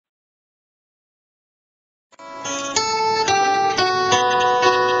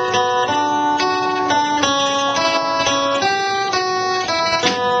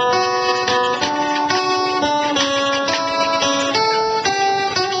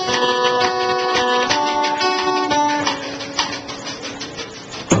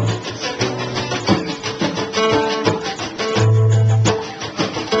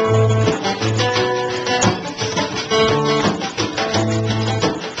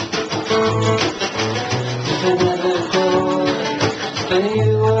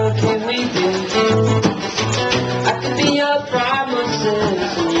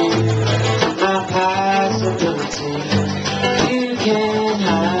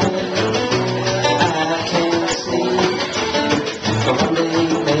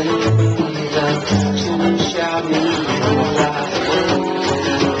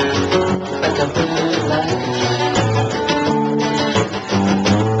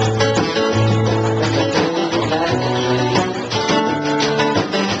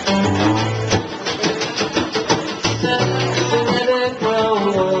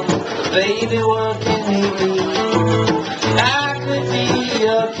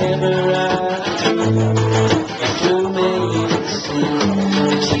camera. You may see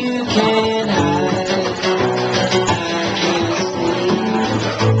that you can't hide. I can't see.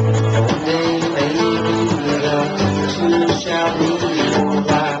 They may be the truth shall be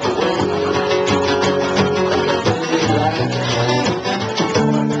right away.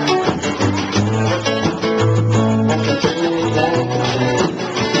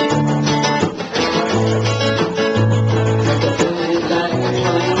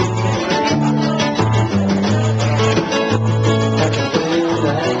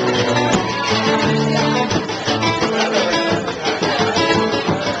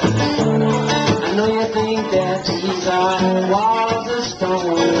 That these are walls of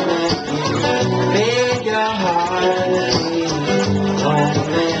stone that made your heart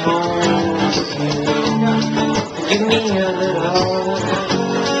only home to give me a little,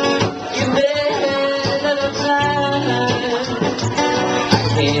 give me a little time. I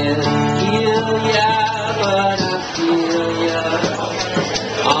can't heal ya, but I feel ya.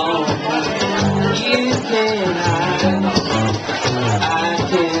 Oh, you can't hide. I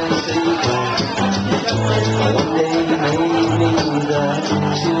can't see. One day maybe the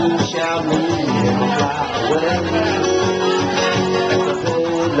two shall meet and fly away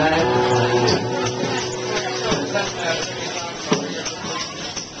like a plane.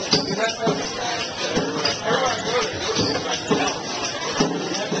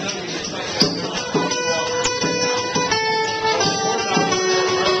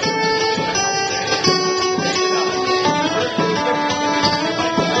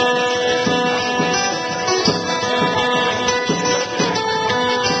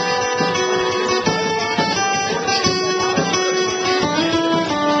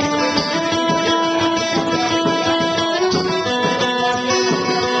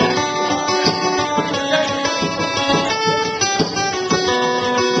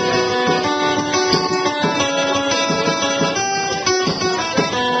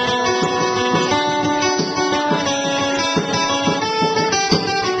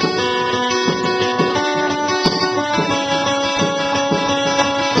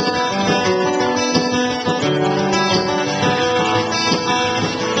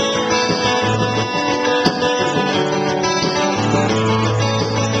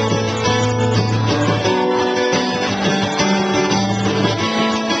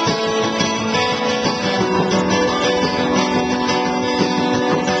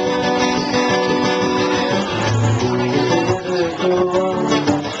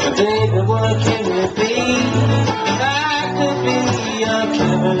 Baby, what can it be? I could be a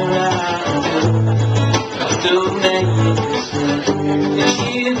camera to make you see that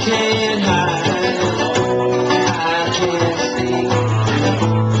you can't hide. I can't see.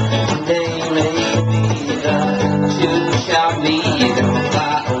 They may be the two shall meet and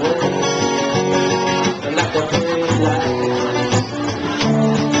fly away like a bird, like a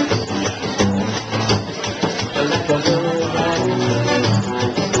bird.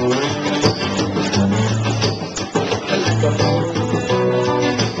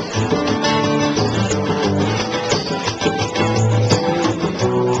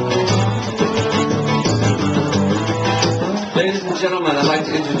 Ladies and gentlemen, I'd like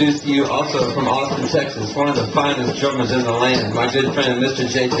to introduce to you also from Austin, Texas, one of the finest drummers in the land, my good friend Mr.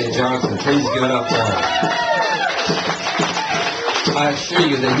 J.J. Johnson. Please give it up for him. I assure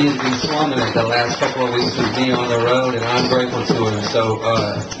you that he has been slumming it the last couple of weeks with me on the road, and I'm grateful to him. So,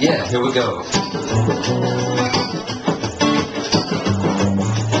 yeah, here we go.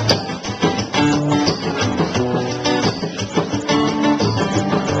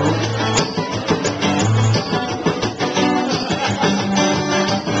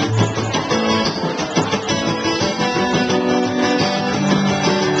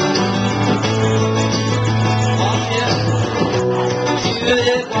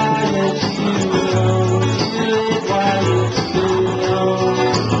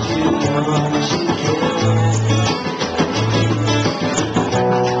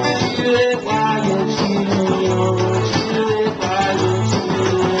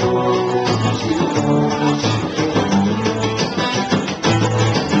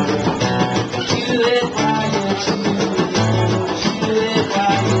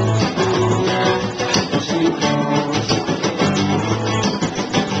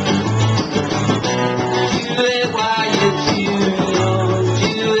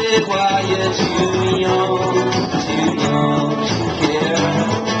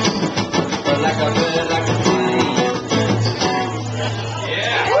 Like a bird, like a